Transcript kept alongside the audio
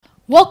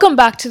Welcome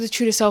back to the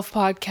True to Self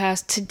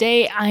podcast.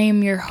 Today I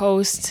am your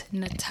host,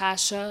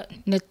 Natasha.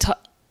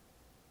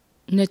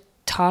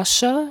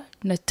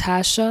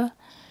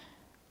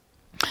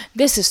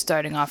 This is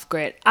starting off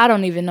great. I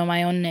don't even know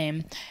my own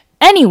name.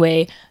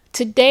 Anyway,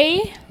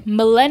 today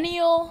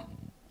millennial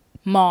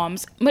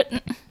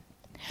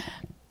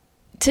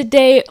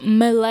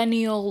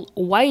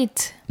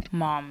white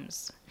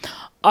moms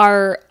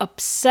are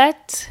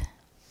upset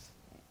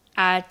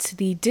at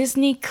the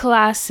Disney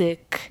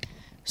classic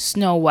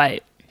Snow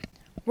White.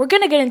 We're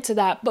gonna get into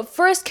that, but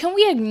first, can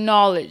we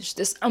acknowledge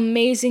this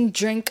amazing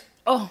drink?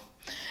 Oh,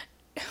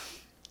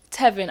 it's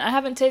heaven. I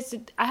haven't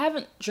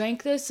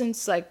drank this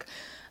since like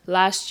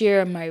last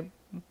year,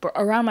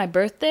 around my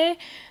birthday.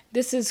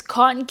 This is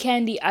cotton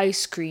candy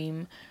ice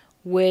cream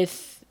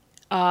with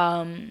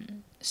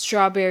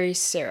strawberry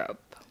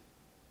syrup,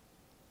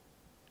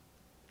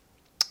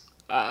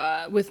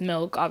 with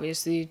milk,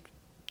 obviously,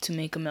 to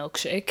make a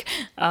milkshake.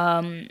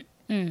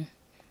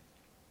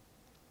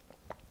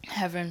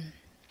 Heaven.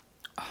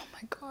 Oh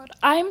my god.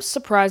 I'm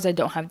surprised I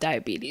don't have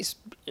diabetes.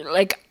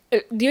 Like,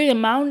 the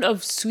amount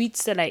of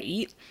sweets that I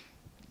eat,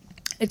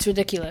 it's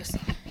ridiculous.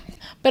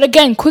 But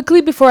again,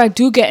 quickly before I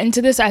do get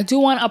into this, I do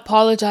want to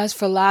apologize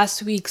for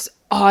last week's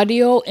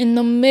audio in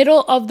the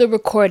middle of the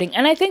recording.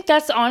 And I think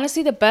that's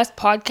honestly the best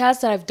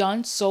podcast that I've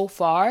done so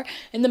far.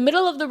 In the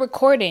middle of the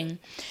recording,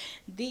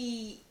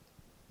 the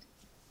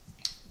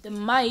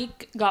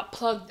mic got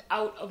plugged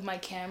out of my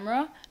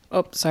camera.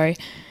 Oh, sorry.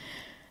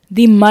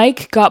 The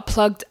mic got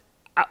plugged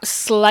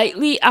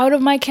slightly out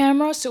of my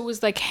camera, so it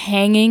was like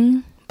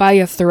hanging by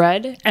a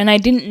thread. And I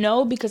didn't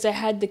know because I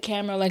had the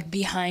camera like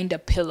behind a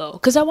pillow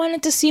because I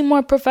wanted to seem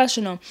more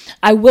professional.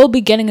 I will be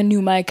getting a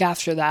new mic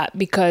after that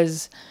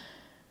because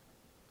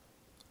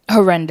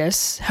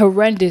horrendous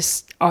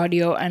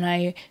audio, and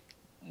I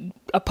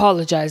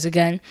apologize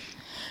again.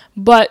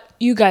 But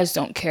you guys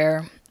don't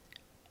care.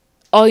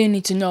 All you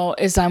need to know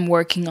is I'm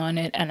working on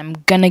it and I'm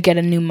gonna get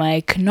a new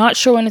mic. Not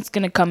sure when it's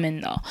gonna come in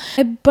though.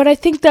 But I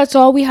think that's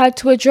all we had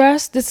to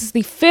address. This is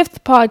the 5th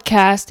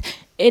podcast.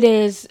 It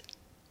is...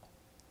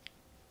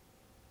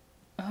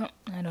 I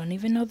don't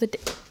even know the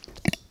date.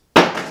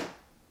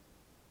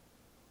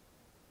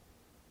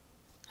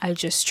 I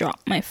just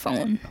dropped my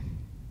phone.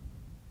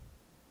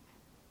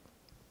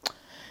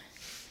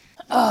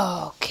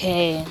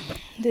 Okay.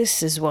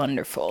 This is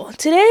wonderful.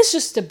 Today is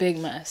just a big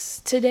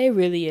mess. Today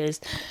really is.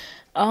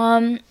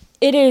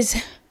 It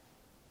is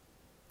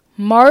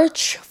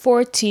March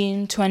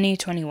 14,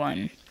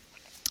 2021.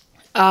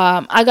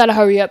 I gotta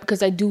hurry up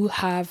because I do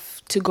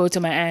have to go to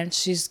my aunt.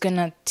 She's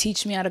gonna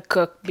teach me how to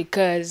cook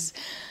because,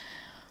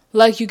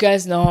 like you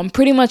guys know, I'm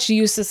pretty much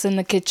useless in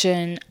the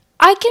kitchen.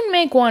 I can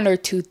make 1 or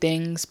 2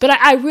 things, but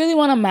I really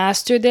want to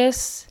master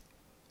this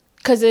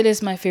because it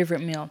is my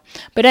favorite meal.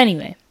 But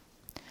anyway,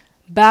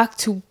 back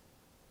to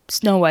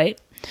Snow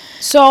White.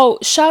 So,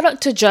 shout out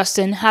to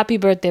Justin. Happy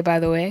birthday, by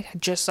the way. I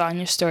just saw on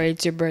your story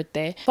it's your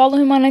birthday. Follow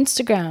him on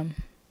Instagram.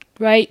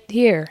 Right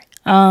here.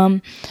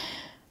 I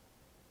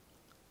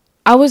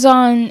was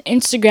on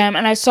Instagram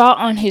and I saw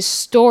on his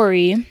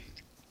story,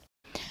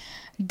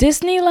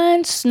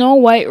 Disneyland Snow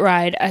White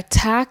ride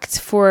attacked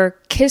for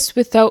kiss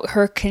without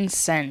her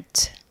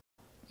consent.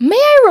 May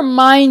I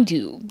remind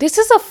you, this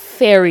is a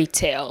fairy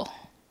tale.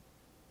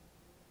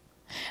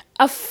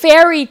 A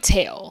fairy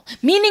tale,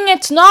 meaning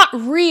it's not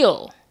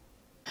real.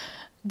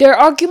 Their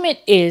argument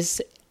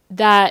is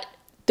that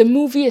the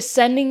movie is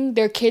sending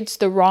their kids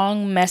the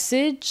wrong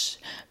message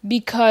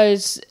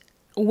because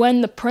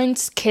when the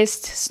prince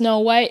kissed Snow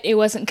White, it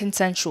wasn't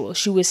consensual.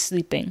 She was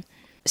sleeping.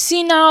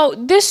 See, now,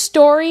 this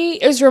story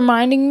is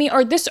reminding me,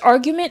 or this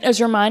argument is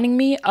reminding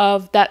me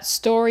of that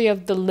story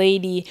of the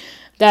lady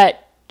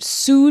that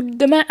sued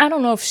the man. I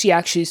don't know if she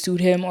actually sued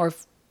him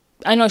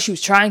I know she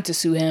was trying to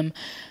sue him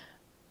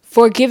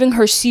for giving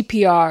her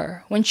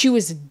CPR when she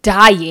was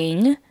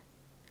dying.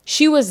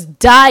 She was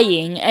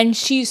dying, and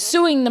she's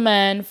suing the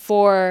man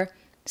for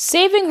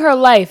saving her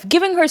life,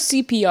 giving her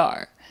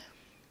CPR,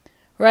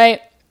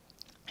 right?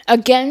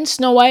 Again,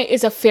 Snow White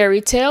is a fairy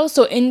tale.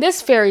 So in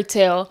this fairy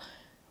tale,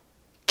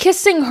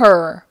 kissing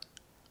her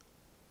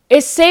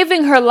is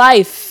saving her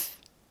life.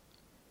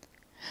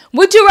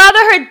 Would you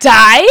rather her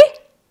die?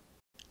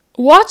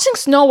 Watching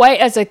Snow White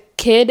as a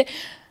kid,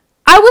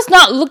 I was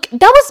not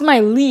that was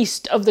my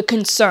least of the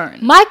concern.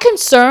 My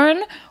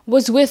concern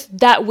was with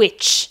that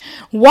witch.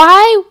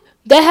 Why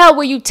the hell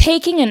were you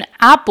taking an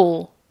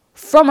apple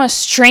from a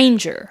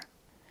stranger?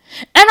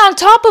 And on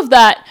top of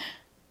that,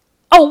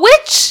 a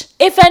witch,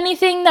 if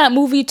anything, that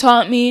movie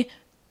taught me,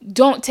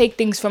 don't take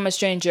things from a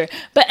stranger.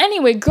 But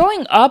anyway,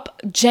 growing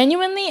up,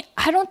 genuinely,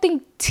 I don't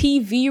think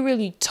TV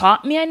really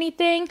taught me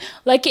anything.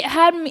 Like,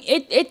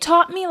 it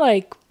taught me,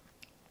 like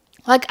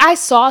I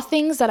saw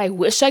things that I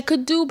wish I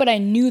could do, but I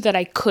knew that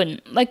I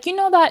couldn't. Like, you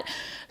know that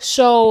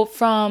show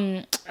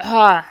from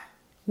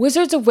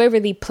Wizards of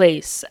Waverly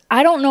Place?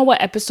 I don't know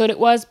what episode it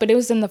was, but it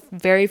was in the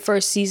very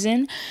first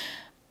season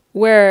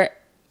where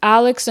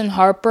Alex and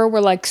Harper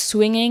were like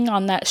swinging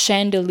on that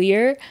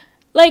chandelier.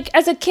 Like,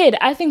 as a kid,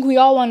 I think we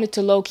all wanted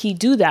to low-key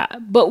do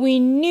that, but we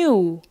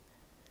knew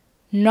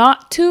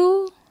not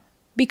to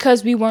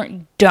because we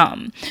weren't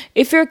dumb.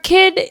 If your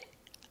kid,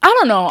 I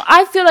don't know,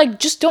 I feel like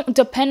just don't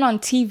depend on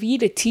TV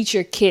to teach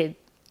your kid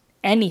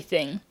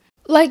anything.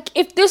 Like,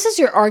 if this is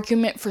your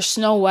argument for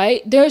Snow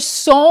White, there's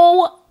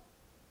so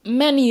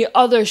many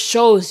other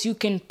shows you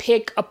can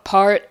pick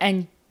apart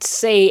and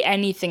say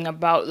anything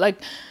about. Like,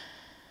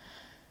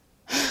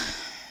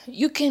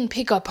 you can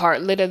pick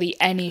apart literally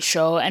any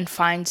show and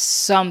find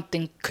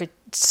something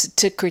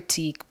to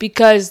critique,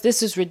 because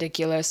this is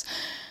ridiculous.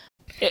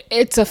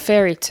 It's a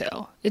fairy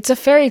tale. It's a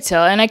fairy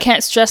tale, and I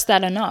can't stress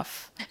that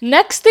enough.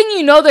 Next thing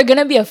you know, they're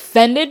gonna be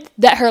offended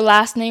that her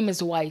last name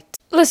is White.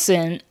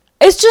 Listen,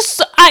 it's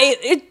just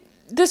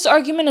this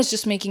argument is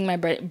just making my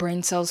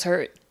brain cells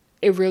hurt.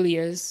 It really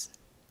is.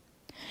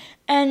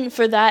 And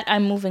for that,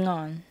 I'm moving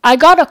on. I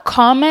got a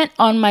comment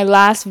on my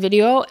last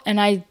video and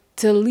I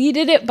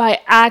deleted it by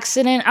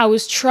accident.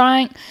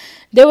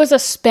 There was a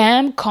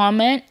spam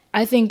comment,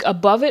 I think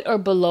above it or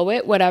below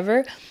it,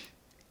 whatever.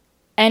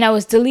 And I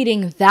was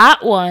deleting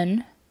that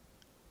one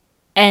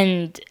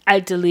and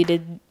I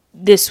deleted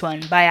this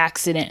one by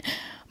accident.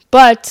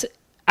 But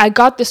I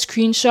got the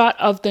screenshot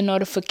of the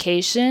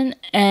notification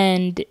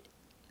and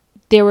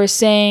they were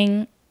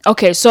saying,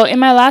 okay, so in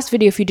my last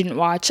video, if you didn't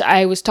watch,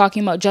 I was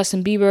talking about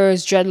Justin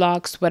Bieber's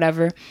dreadlocks,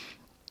 whatever.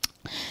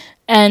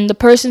 And the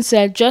person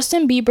said,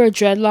 Justin Bieber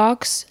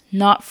dreadlocks,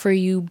 not for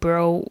you,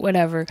 bro,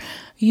 whatever.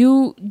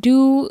 You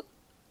do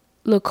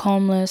look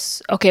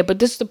homeless. Okay, but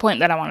this is the point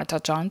that I want to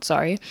touch on,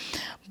 sorry.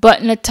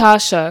 But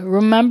Natasha,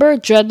 remember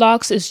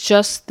dreadlocks is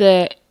just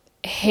the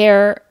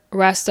hair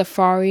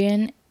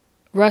Rastafarianism?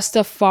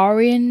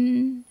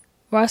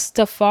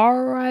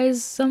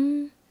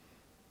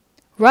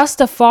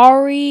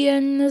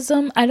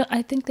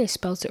 I think they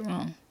spelled it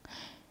wrong.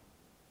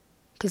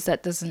 Because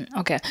that doesn't...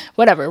 Okay,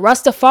 whatever.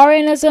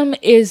 Rastafarianism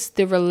is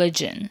the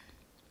religion.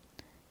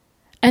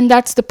 And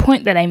that's the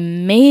point that I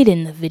made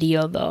in the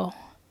video, though.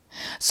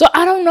 So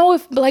I don't know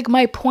if, like,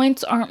 my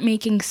points aren't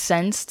making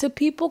sense to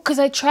people. Because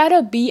I try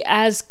to be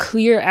as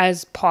clear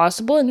as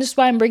possible. And this is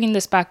why I'm bringing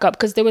this back up.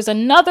 Because there was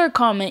another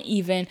comment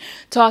even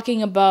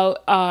talking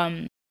about...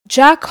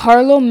 Jack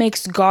Harlow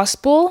makes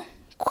gospel? ?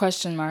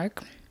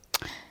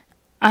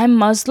 I'm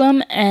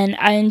Muslim and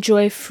I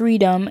enjoy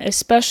freedom,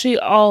 especially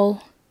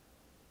all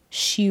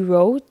she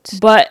wrote,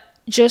 but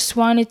just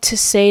wanted to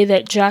say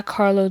that Jack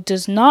Harlow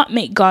does not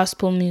make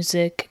gospel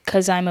music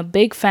because I'm a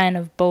big fan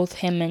of both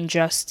him and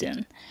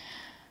Justin.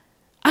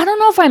 I don't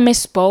know if I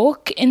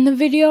misspoke in the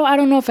video. I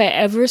don't know if I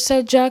ever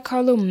said Jack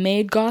Harlow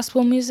made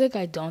gospel music.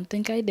 I don't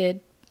think I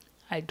did.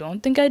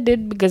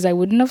 Because I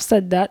wouldn't have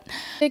said that.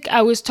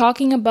 I was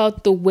talking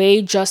about the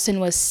way Justin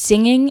was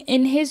singing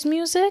in his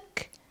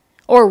music,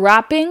 or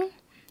rapping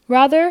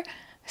rather,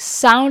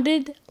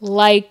 sounded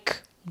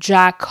like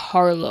Jack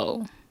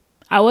Harlow.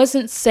 I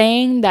wasn't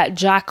saying that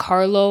Jack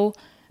Harlow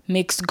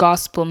makes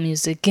gospel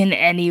music in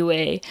any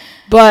way.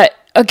 But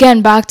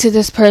again, back to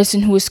this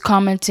person who was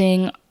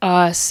commenting,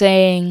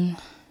 saying,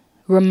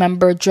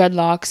 remember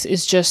dreadlocks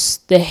is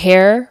just the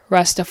hair,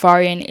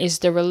 Rastafarian is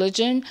the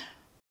religion.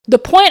 The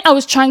point I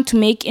was trying to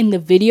make in the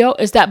video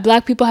is that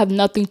black people have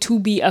nothing to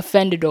be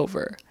offended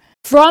over.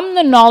 From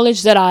the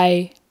knowledge that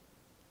I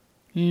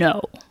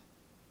know.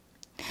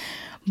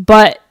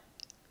 But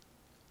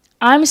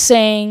I'm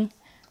saying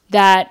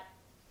that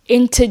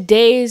in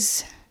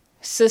today's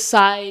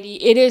society,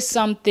 it is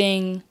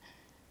something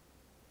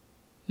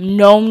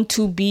known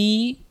to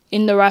be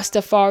in the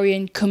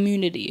Rastafarian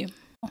community.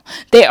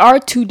 They are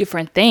two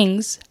different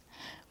things,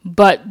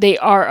 but they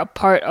are a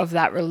part of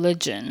that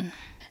religion.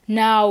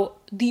 Now,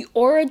 the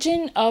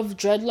origin of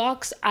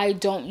dreadlocks, I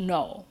don't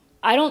know.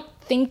 I don't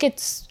think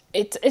it's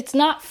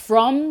not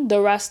from the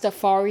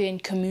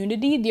Rastafarian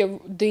community.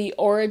 The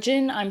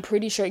origin, I'm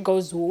pretty sure it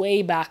goes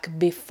way back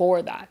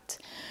before that.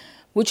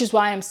 Which is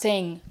why I'm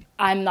saying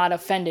I'm not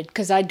offended,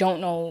 because I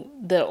don't know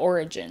the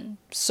origin.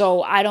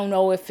 So I don't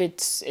know if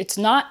it's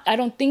not, I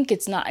don't think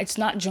it's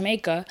not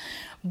Jamaica.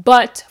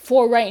 But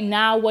for right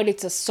now, what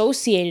it's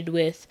associated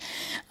with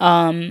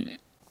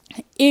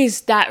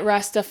is that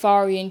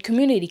Rastafarian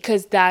community,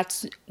 because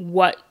that's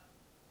what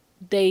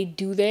they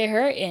do their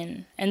hair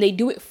in, and they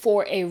do it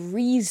for a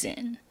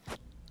reason.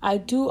 I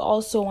do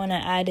also want to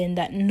add in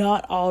that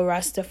not all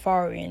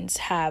Rastafarians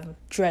have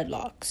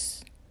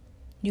dreadlocks.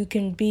 You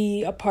can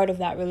be a part of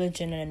that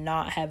religion and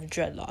not have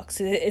dreadlocks.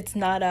 It's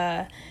not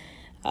a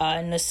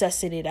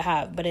necessity to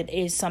have, but it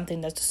is something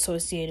that's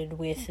associated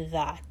with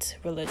that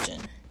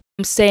religion.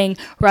 I'm saying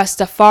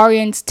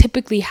Rastafarians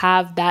typically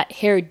have that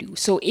hairdo.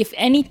 So if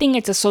anything,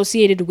 it's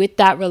associated with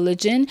that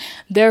religion.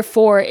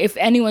 Therefore, if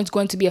anyone's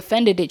going to be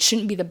offended, it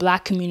shouldn't be the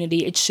black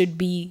community. It should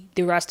be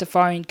the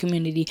Rastafarian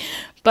community.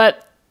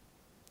 But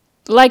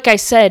like I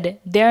said,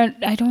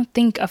 I don't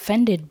think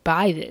offended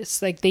by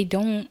this. Like, they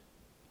don't.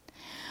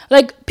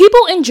 Like,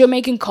 people in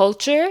Jamaican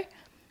culture,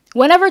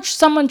 whenever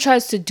someone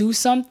tries to do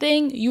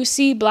something, you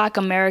see black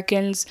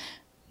Americans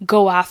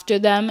go after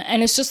them.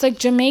 And it's just like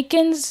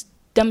Jamaicans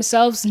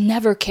themselves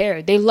never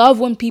care. They love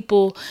when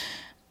people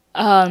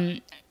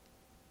have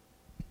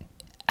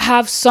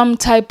some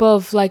type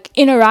of like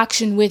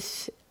interaction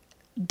with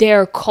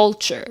their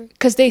culture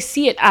because they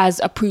see it as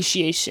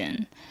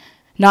appreciation,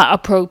 not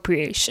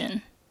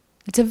appropriation.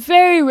 It's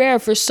very rare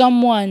for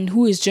someone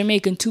who is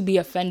Jamaican to be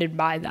offended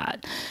by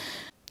that.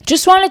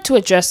 Just wanted to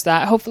address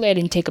that. Hopefully I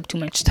didn't take up too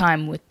much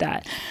time with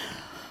that.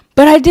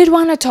 But I did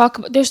want to talk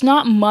about, there's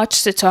not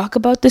much to talk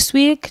about this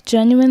week,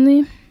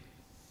 genuinely.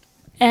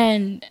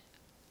 And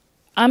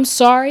I'm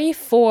sorry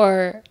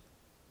for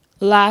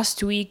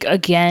last week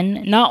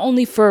again, not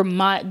only for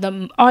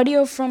the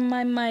audio from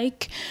my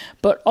mic,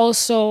 but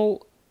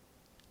also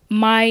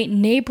my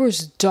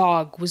neighbor's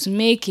dog was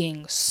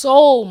making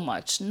so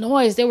much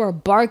noise. They were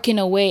barking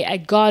away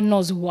at God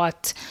knows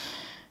what.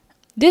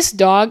 This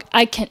dog,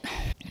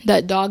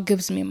 that dog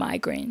gives me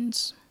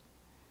migraines.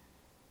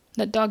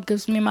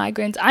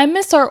 I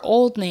miss our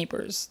old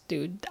neighbors,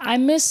 dude. I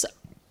miss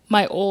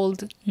my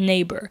old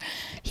neighbor.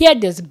 He had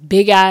this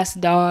big ass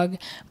dog,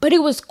 but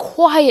it was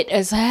quiet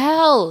as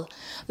hell.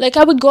 Like,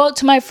 I would go out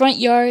to my front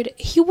yard,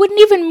 he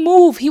wouldn't even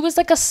move. He was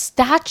like a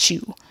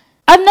statue.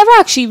 I've never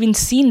actually even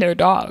seen their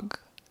dog.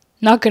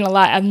 Not gonna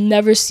lie, I've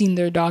never seen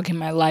their dog in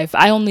my life.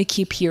 I only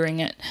keep hearing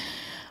it.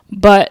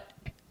 But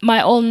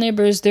my old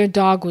neighbors, their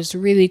dog was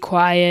really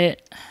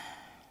quiet.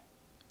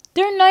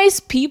 They're nice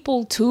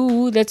people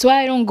too. That's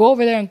why I don't go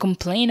over there and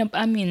complain.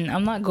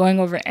 I'm not going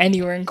over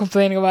anywhere and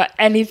complaining about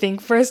anything,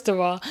 first of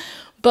all.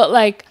 But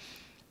like,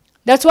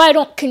 that's why I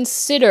don't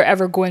consider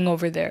ever going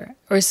over there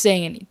or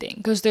saying anything.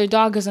 Because their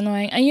dog is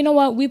annoying. And you know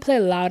what? We play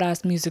loud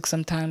ass music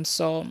sometimes.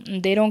 So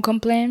they don't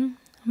complain.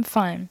 I'm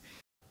fine.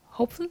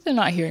 Hopefully they're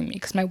not hearing me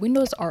because my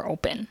windows are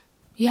open.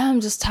 Yeah, I'm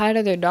just tired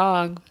of their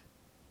dog.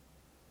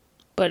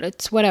 But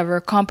it's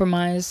whatever,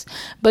 compromise.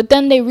 But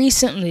then they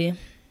recently,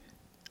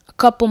 a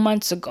couple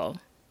months ago,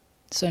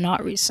 so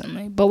not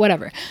recently, but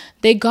whatever,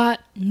 they got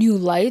new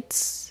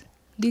lights.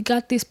 They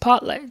got these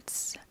pot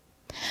lights.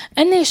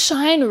 And they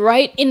shine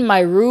right in my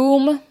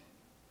room.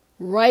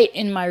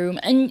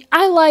 And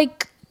I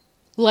like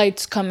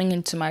lights coming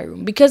into my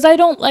room because I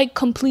don't like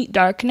complete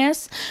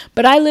darkness,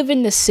 but I live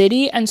in the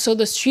city, and so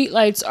the street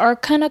lights are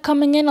kind of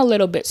coming in a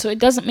little bit, so it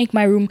doesn't make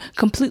my room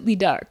completely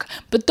dark.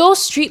 But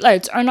those street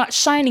lights are not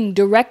shining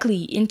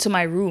directly into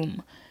my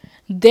room.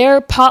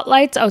 They're pot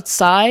lights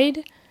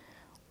outside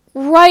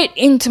right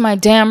into my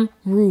damn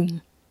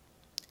room.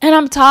 And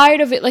I'm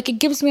tired of it. Like, it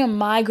gives me a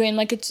migraine.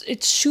 Like,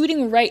 it's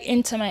shooting right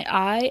into my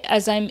eye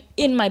as I'm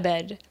in my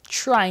bed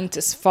trying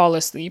to fall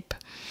asleep.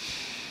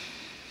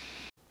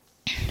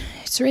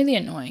 It's really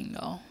annoying,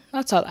 though.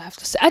 That's all I have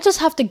to say. I just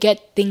have to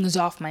get things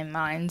off my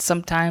mind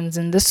sometimes,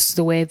 and this is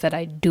the way that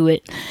I do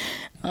it.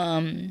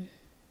 I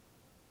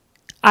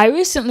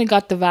recently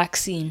got the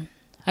vaccine.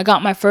 I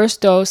got my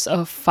first dose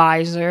of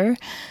Pfizer.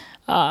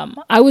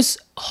 I was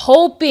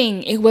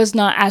hoping it was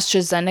not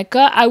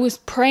AstraZeneca. I was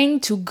praying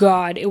to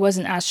God it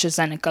wasn't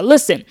AstraZeneca.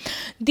 Listen,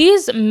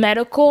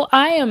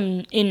 I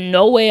am in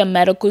no way a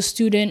medical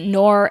student,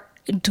 nor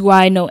do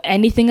I know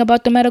anything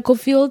about the medical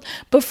field,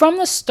 but from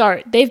the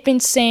start, they've been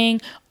saying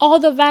all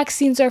the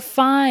vaccines are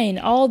fine,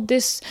 all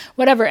this,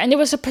 whatever. And there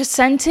was a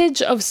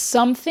percentage of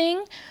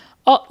something.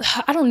 Oh,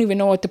 I don't even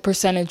know what the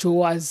percentage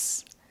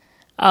was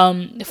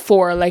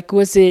for. Like,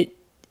 was it,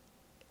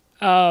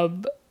 I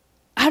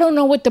don't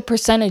know what the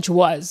percentage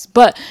was,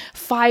 but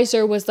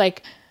Pfizer was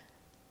like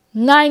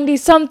 90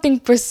 something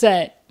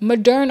percent.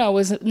 Moderna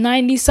was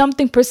 90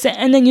 something percent.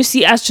 And then you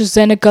see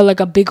AstraZeneca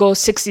like a big old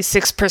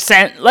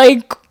 66%.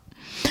 Like,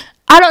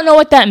 I don't know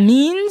what that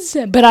means,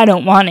 but I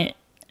don't want it.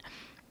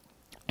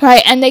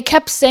 Right? And they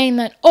kept saying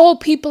that, oh,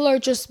 people are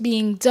just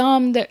being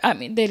dumb. They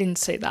didn't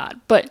say that,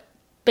 but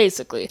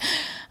basically,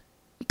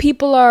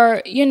 people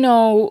are,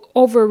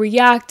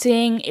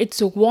 overreacting.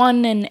 It's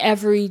 1 in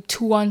every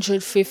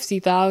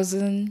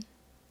 250,000.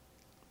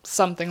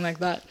 Something like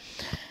that.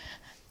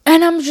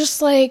 And I'm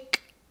just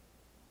like,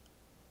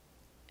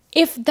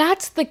 if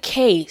that's the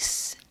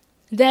case,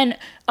 then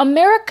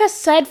America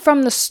said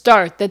from the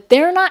start that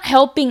they're not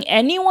helping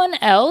anyone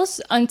else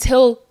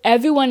until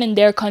everyone in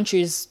their country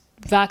is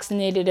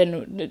vaccinated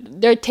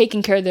and they're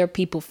taking care of their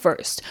people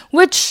first,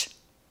 which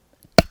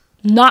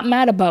not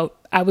mad about.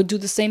 I would do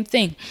the same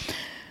thing.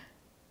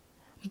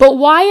 But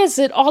why is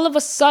it all of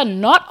a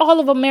sudden, not all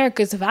of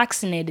America is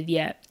vaccinated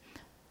yet,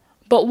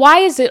 but why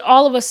is it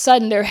all of a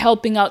sudden they're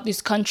helping out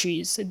these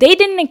countries? They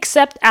didn't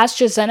accept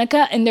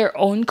AstraZeneca in their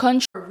own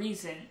country for a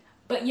reason,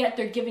 but yet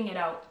they're giving it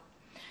out.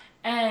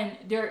 And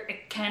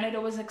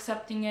Canada was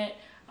accepting it.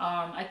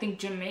 I think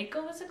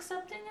Jamaica was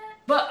accepting it.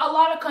 But a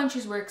lot of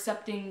countries were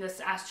accepting this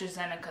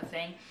AstraZeneca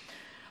thing.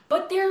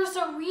 But there's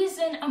a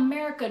reason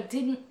America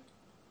didn't.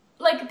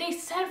 Like, they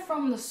said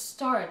from the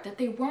start that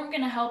they weren't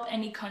going to help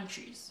any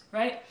countries,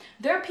 right?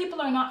 Their people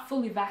are not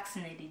fully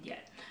vaccinated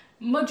yet.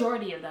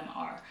 Majority of them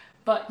are,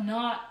 but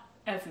not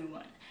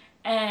everyone.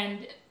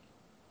 And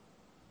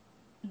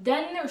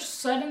then they're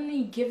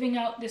suddenly giving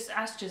out this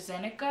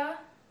AstraZeneca.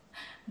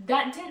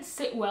 That didn't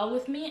sit well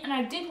with me, and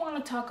I did want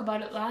to talk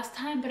about it last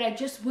time, but I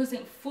just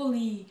wasn't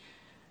fully,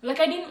 I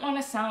didn't want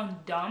to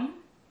sound dumb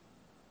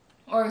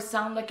or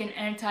sound like an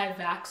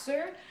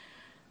anti-vaxxer.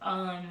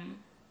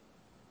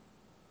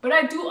 But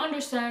I do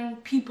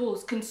understand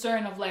people's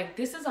concern of like,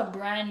 this is a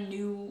brand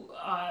new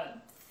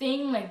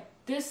thing. Like,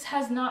 this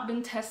has not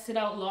been tested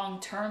out long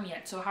term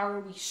yet. So how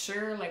are we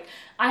sure? Like,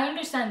 I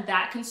understand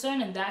that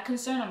concern, and that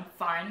concern I'm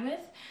fine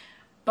with.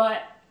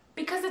 But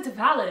because it's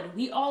valid,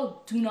 we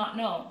all do not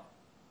know.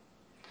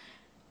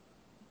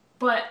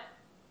 But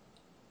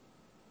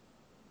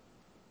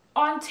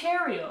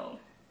Ontario,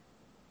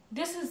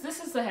 this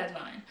is the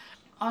headline.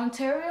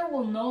 Ontario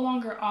will no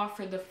longer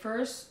offer the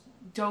first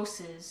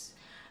doses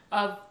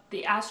of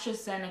the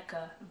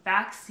AstraZeneca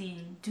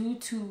vaccine due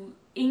to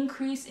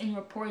increase in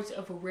reports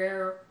of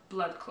rare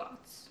blood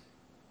clots.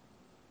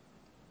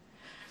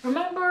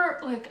 Remember,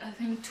 like, I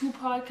think 2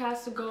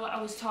 podcasts ago,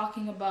 I was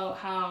talking about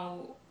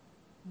how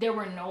there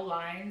were no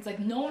lines. Like,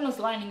 no one was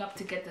lining up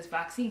to get this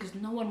vaccine because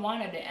no one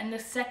wanted it. And the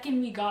second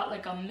we got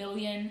like 1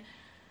 million,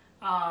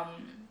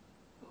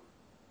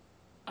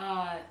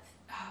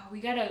 we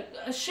got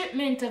a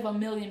shipment of 1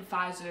 million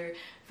Pfizer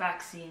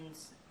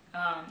vaccines,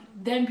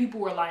 then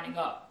people were lining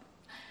up.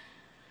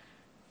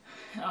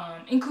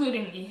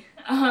 Including me.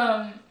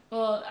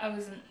 Well, it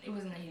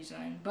wasn't a huge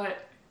line,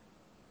 but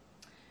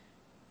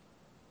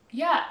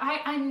yeah,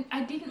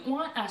 I didn't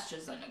want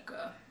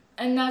AstraZeneca.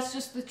 And that's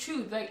just the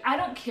truth. Like, I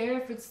don't care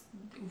if it's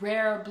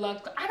rare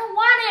blood. I don't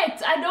want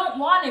it. I don't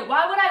want it.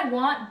 Why would I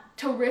want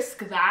to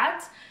risk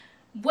that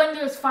when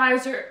there's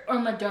Pfizer or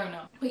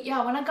Moderna? But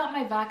yeah, when I got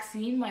my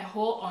vaccine, my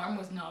whole arm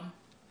was numb.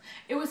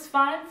 It was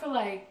fine for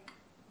like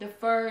the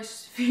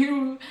first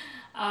few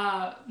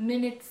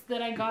minutes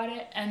that I got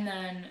it, and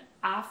then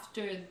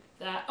after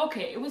that,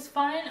 okay, it was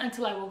fine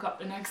until I woke up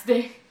the next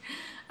day.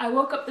 I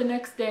woke up the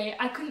next day,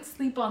 I couldn't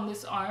sleep on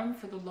this arm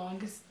for the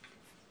longest,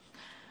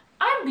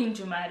 I'm being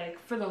dramatic,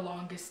 for the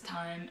longest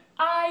time.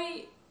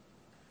 I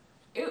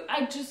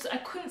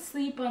couldn't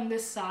sleep on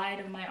this side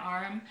of my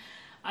arm.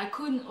 I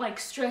couldn't like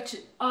stretch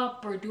it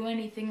up or do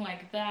anything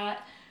like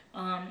that.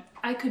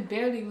 I could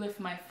barely lift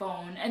my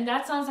phone, and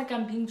that sounds like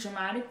I'm being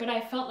dramatic, but I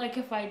felt like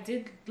if I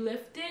did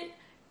lift it,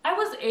 I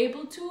was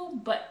able to,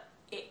 but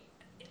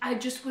I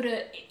just would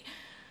have,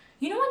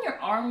 you know when your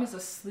arm is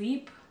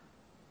asleep?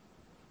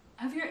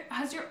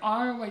 Has your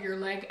arm or your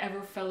leg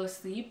ever fell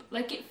asleep?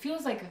 Like, it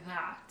feels like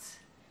that.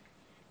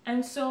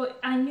 And so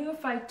I knew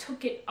if I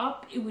took it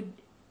up,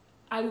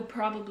 I would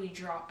probably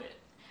drop it.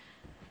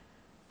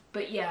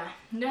 But yeah,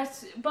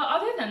 but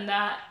other than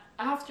that,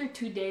 after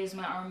 2 days,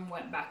 my arm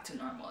went back to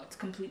normal. It's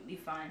completely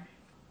fine.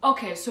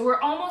 Okay, so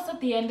we're almost at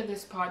the end of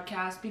this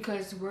podcast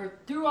because we're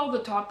through all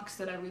the topics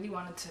that I really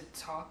wanted to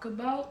talk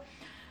about.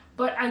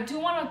 But I do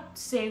want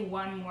to say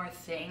one more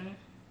thing.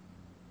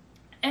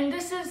 And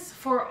this is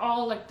for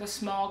all like the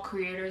small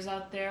creators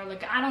out there.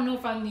 Like, I don't know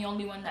if I'm the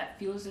only one that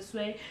feels this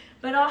way,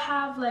 but I'll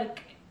have like,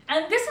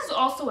 and this is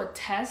also a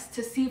test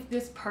to see if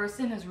this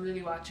person is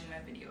really watching my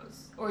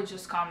videos or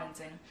just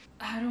commenting.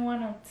 I don't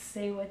want to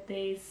say what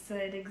they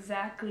said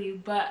exactly,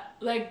 but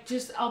like,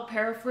 just I'll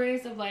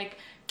paraphrase of like,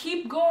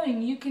 keep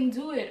going, you can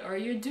do it, or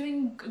you're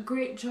doing a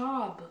great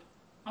job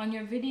on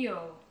your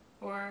video,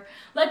 or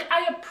like,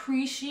 I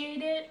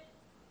appreciate it,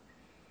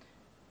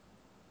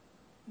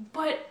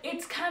 but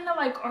it's kind of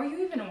like, are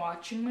you even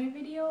watching my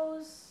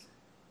videos?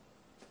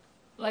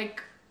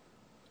 Like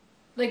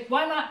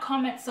why not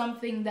comment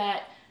something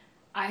that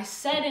I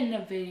said in the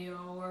video,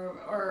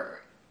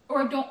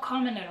 or don't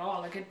comment at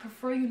all. Like, I'd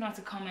prefer you not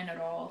to comment at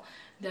all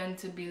than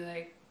to be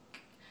like,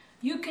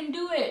 you can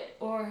do it,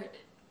 or,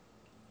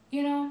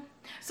 you know.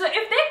 So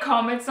if they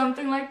comment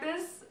something like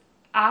this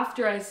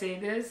after I say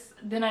this,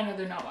 then I know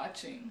they're not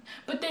watching.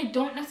 But they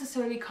don't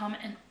necessarily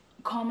comment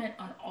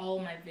on all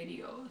my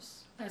videos.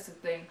 That's the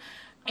thing.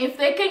 If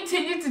they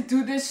continue to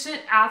do this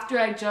shit after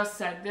I just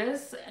said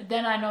this,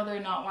 then I know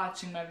they're not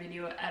watching my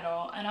video at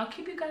all. And I'll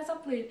keep you guys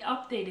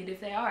updated if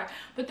they are.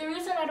 But the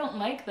reason I don't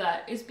like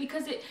that is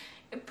because it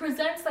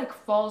presents like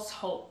false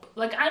hope.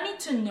 Like, I need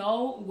to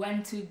know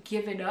when to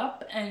give it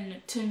up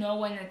and to know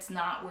when it's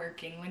not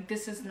working. Like,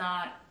 this is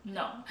not,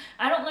 no.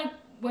 I don't like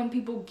when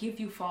people give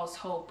you false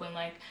hope and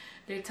like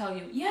they tell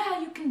you, yeah,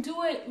 you can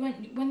do it,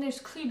 when there's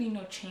clearly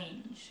no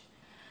change.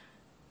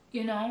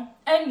 You know?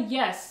 And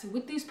yes,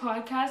 with these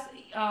podcasts,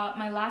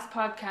 my last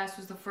podcast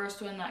was the first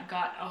one that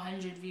got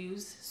 100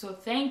 views. So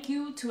thank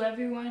you to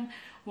everyone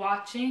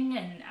watching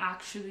and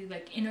actually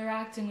like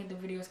interacting with the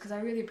videos, because I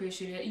really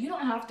appreciate it. You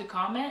don't have to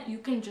comment. You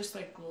can just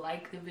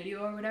like the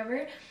video or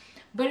whatever.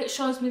 But it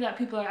shows me that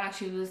people are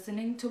actually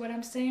listening to what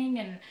I'm saying.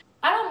 And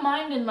I don't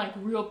mind in like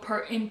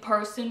in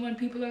person when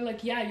people are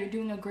like, yeah, you're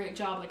doing a great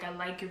job. Like, I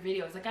like your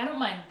videos. Like, I don't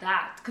mind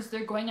that because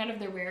they're going out of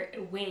their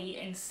way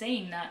and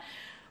saying that.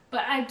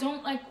 But I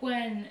don't like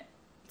when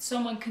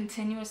someone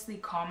continuously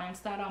comments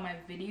that on my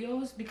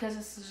videos, because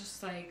it's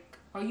just like,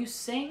 are you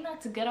saying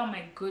that to get on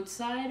my good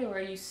side, or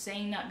are you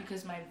saying that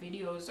because my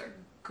videos are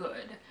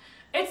good?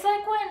 It's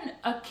like when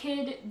a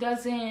kid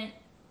doesn't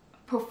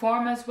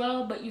perform as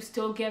well, but you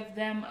still give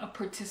them a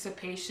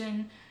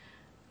participation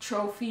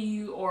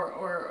trophy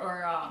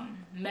or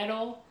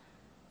medal.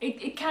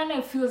 it kind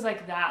of feels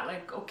like that.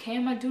 Like, okay,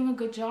 am I doing a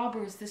good job,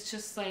 or is this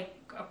just like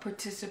a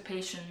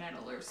participation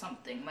medal or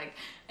something? Like,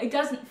 it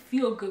doesn't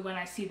feel good when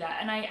I see that,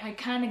 and I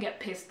kind of get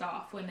pissed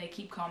off when they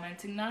keep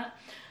commenting that.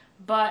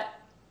 But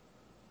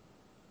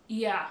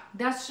yeah,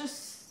 that's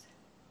just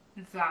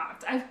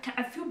that.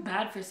 I feel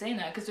bad for saying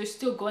that because they're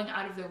still going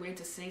out of their way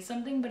to say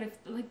something, but if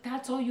like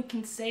that's all you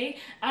can say,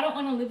 I don't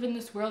want to live in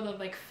this world of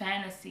like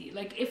fantasy.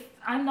 Like, if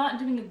I'm not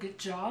doing a good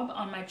job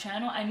on my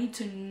channel, I need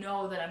to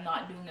know that I'm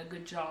not doing a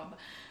good job.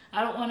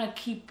 I don't want to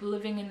keep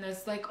living in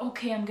this like,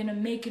 okay, I'm gonna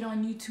make it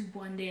on YouTube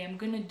one day, I'm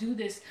gonna do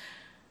this.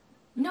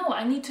 No,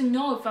 I need to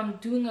know if I'm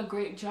doing a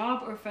great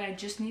job or if I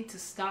just need to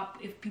stop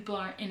if people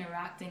aren't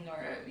interacting,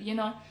 or you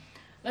know.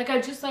 Like,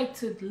 I just like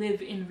to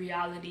live in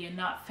reality and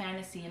not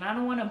fantasy. And I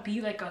don't want to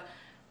be like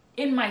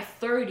in my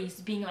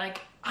 30s being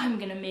like, I'm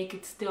going to make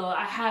it still.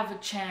 I have a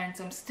chance.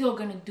 I'm still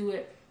going to do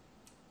it.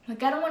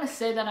 Like, I don't want to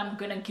say that I'm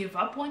going to give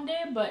up one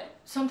day, but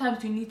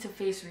sometimes you need to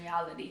face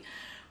reality.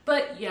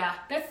 But yeah,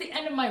 that's the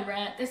end of my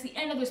rant. That's the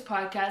end of this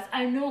podcast.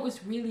 I know it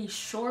was really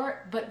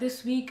short, but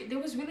this week there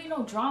was really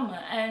no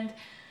drama. And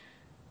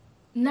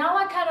now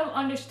I kind of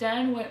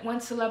understand when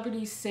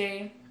celebrities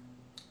say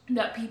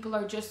that people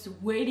are just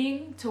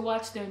waiting to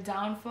watch their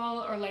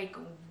downfall, or like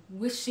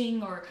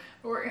wishing or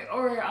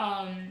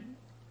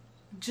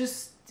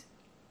just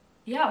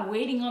yeah,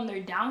 waiting on their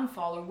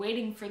downfall or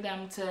waiting for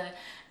them to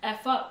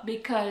F up.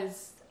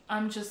 Because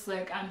I'm just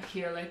like, I'm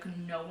here, like,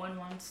 no one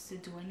wants to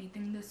do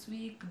anything this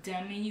week.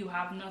 Demi, you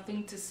have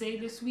nothing to say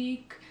this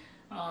week.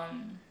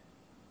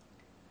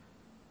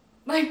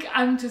 Like,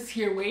 I'm just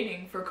here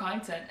waiting for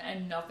content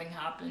and nothing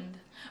happened.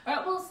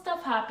 Alright, well,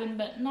 stuff happened,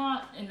 but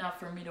not enough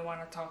for me to want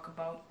to talk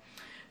about.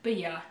 But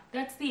yeah,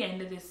 that's the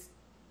end of this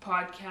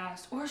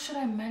podcast. Or should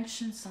I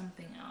mention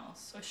something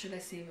else? Or should I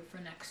save it for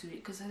next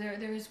week? Because there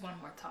is one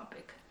more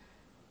topic.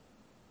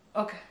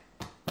 Okay.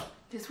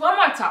 Just one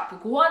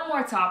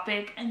more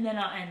topic, and then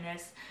I'll end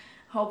this.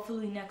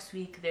 Hopefully next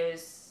week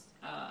there's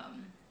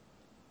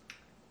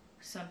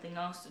something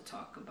else to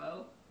talk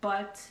about.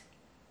 But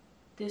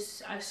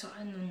this I saw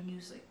in the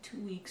news like 2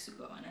 weeks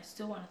ago, and I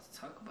still wanted to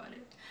talk about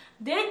it.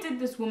 They did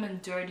this woman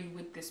dirty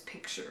with this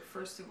picture.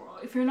 First of all,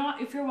 if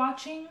you're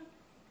watching,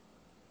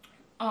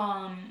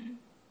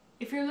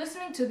 if you're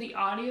listening to the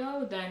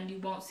audio, then you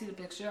won't see the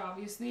picture,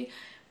 obviously.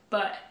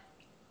 But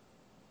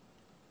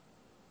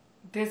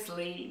this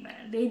lady,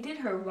 man, they did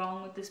her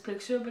wrong with this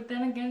picture. But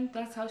then again,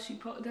 that's how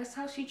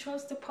she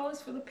chose to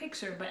pose for the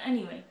picture. But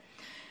anyway.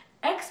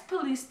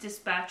 Ex-police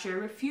dispatcher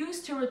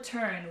refused to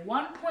return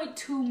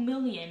 1.2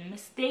 million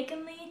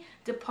mistakenly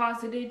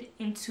deposited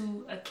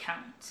into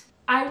account.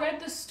 I read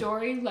the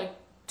story like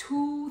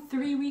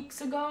 2-3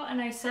 weeks ago,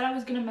 and I said I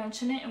was going to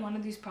mention it in one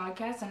of these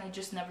podcasts, and I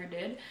just never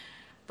did.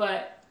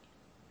 But,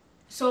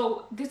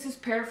 so this is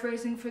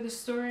paraphrasing for the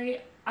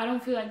story. I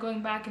don't feel like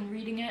going back and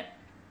reading it.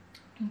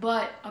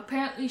 But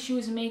apparently she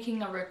was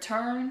making a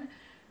return,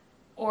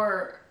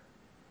 or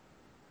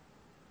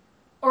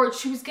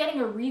she was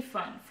getting a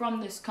refund from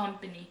this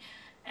company,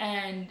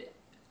 and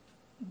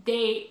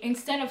they,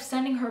 instead of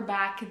sending her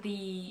back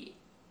the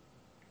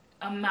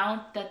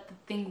amount that the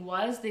thing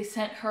was, they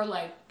sent her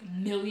like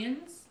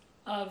millions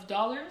of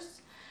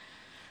dollars,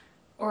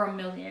 or $1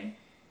 million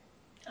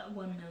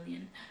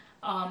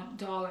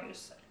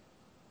dollars.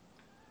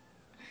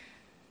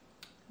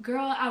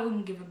 Girl, I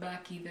wouldn't give it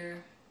back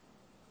either.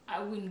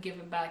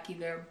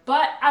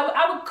 But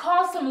I would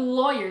call some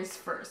lawyers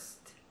first.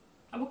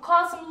 I would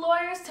call some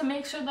lawyers to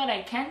make sure that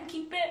I can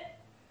keep it,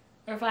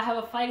 or if I have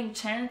a fighting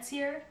chance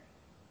here.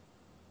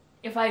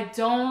 If I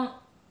don't,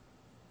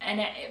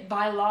 and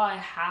by law I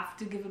have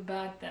to give it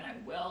back, then I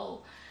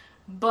will.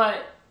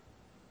 But,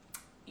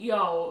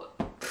 yo,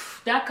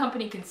 that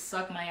company can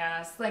suck my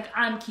ass. Like,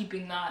 I'm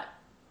keeping that.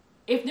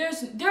 If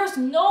there's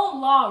no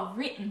law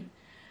written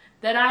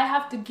that I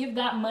have to give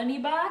that money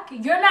back,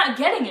 you're not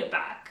getting it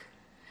back.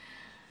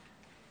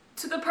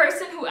 To the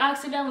person who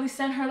accidentally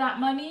sent her that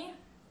money,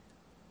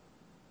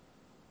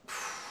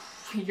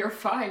 you're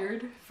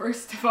fired,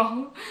 first of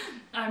all.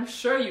 I'm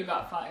sure you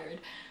got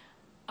fired.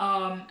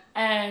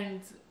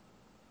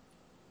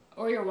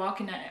 Or you're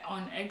walking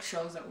on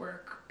eggshells at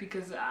work,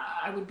 because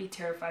I would be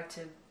terrified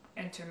to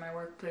enter my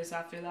workplace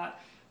after that.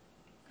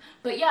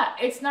 But yeah,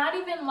 it's not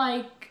even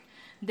like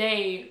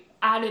they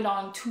added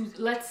on to,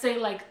 let's say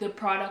like the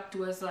product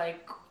was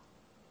like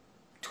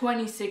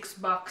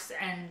 $26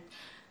 and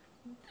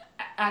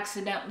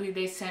accidentally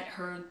they sent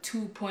her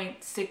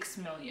 2.6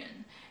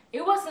 million.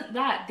 It wasn't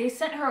that. They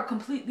sent her a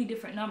completely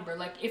different number.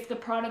 Like, if the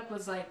product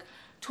was like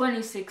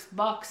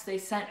 $26, they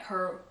sent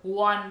her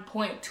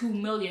 1.2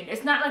 million.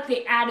 It's not like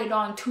they added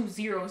on 2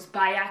 zeros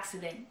by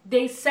accident.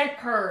 They sent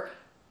her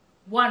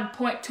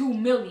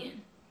 1.2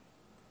 million.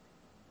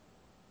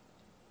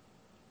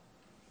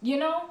 You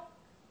know?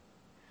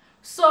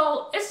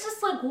 So, it's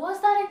just like,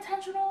 was that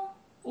intentional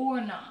or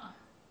not?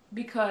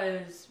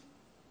 Because,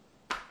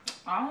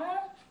 I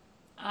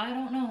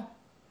don't know.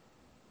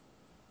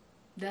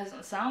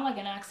 Doesn't sound like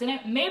an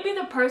accident. Maybe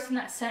the person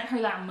that sent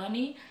her that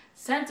money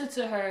sent it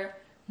to her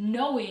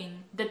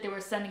knowing that they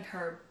were sending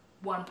her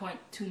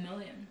 1.2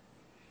 million.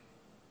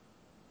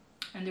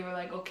 And they were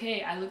like,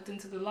 okay, I looked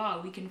into the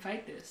law, we can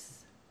fight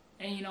this.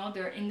 And you know,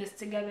 they're in this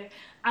together.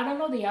 I don't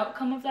know the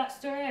outcome of that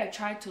story. I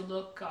tried to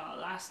look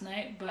last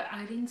night, but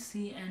I didn't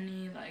see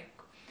any like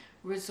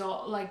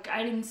result. Like,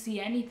 I didn't see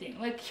anything.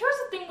 Like, here's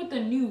the thing with the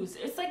news,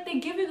 it's like they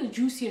give you the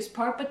juiciest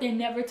part, but they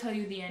never tell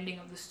you the ending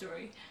of the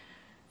story.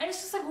 And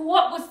it's just like,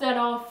 what was that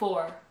all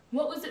for?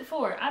 What was it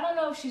for? I don't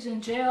know if she's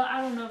in jail.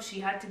 I don't know if she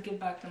had to give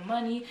back the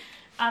money.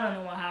 I don't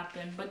know what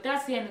happened. But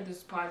that's the end of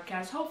this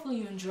podcast. Hopefully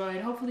you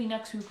enjoyed. Hopefully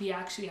next week we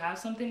actually have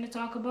something to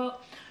talk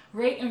about.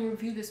 Rate and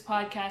review this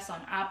podcast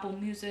on Apple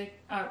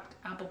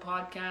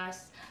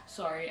Podcasts.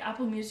 Sorry,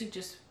 Apple Music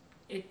just,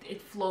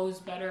 it flows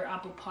better.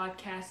 Apple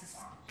Podcasts is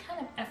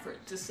kind of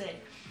effort to say.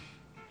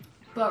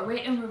 But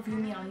rate and review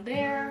me on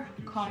there.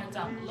 Comment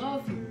down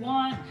below if you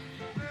want.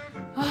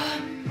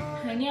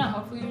 And yeah,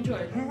 hopefully you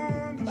enjoyed.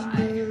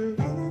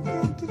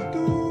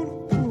 Bye.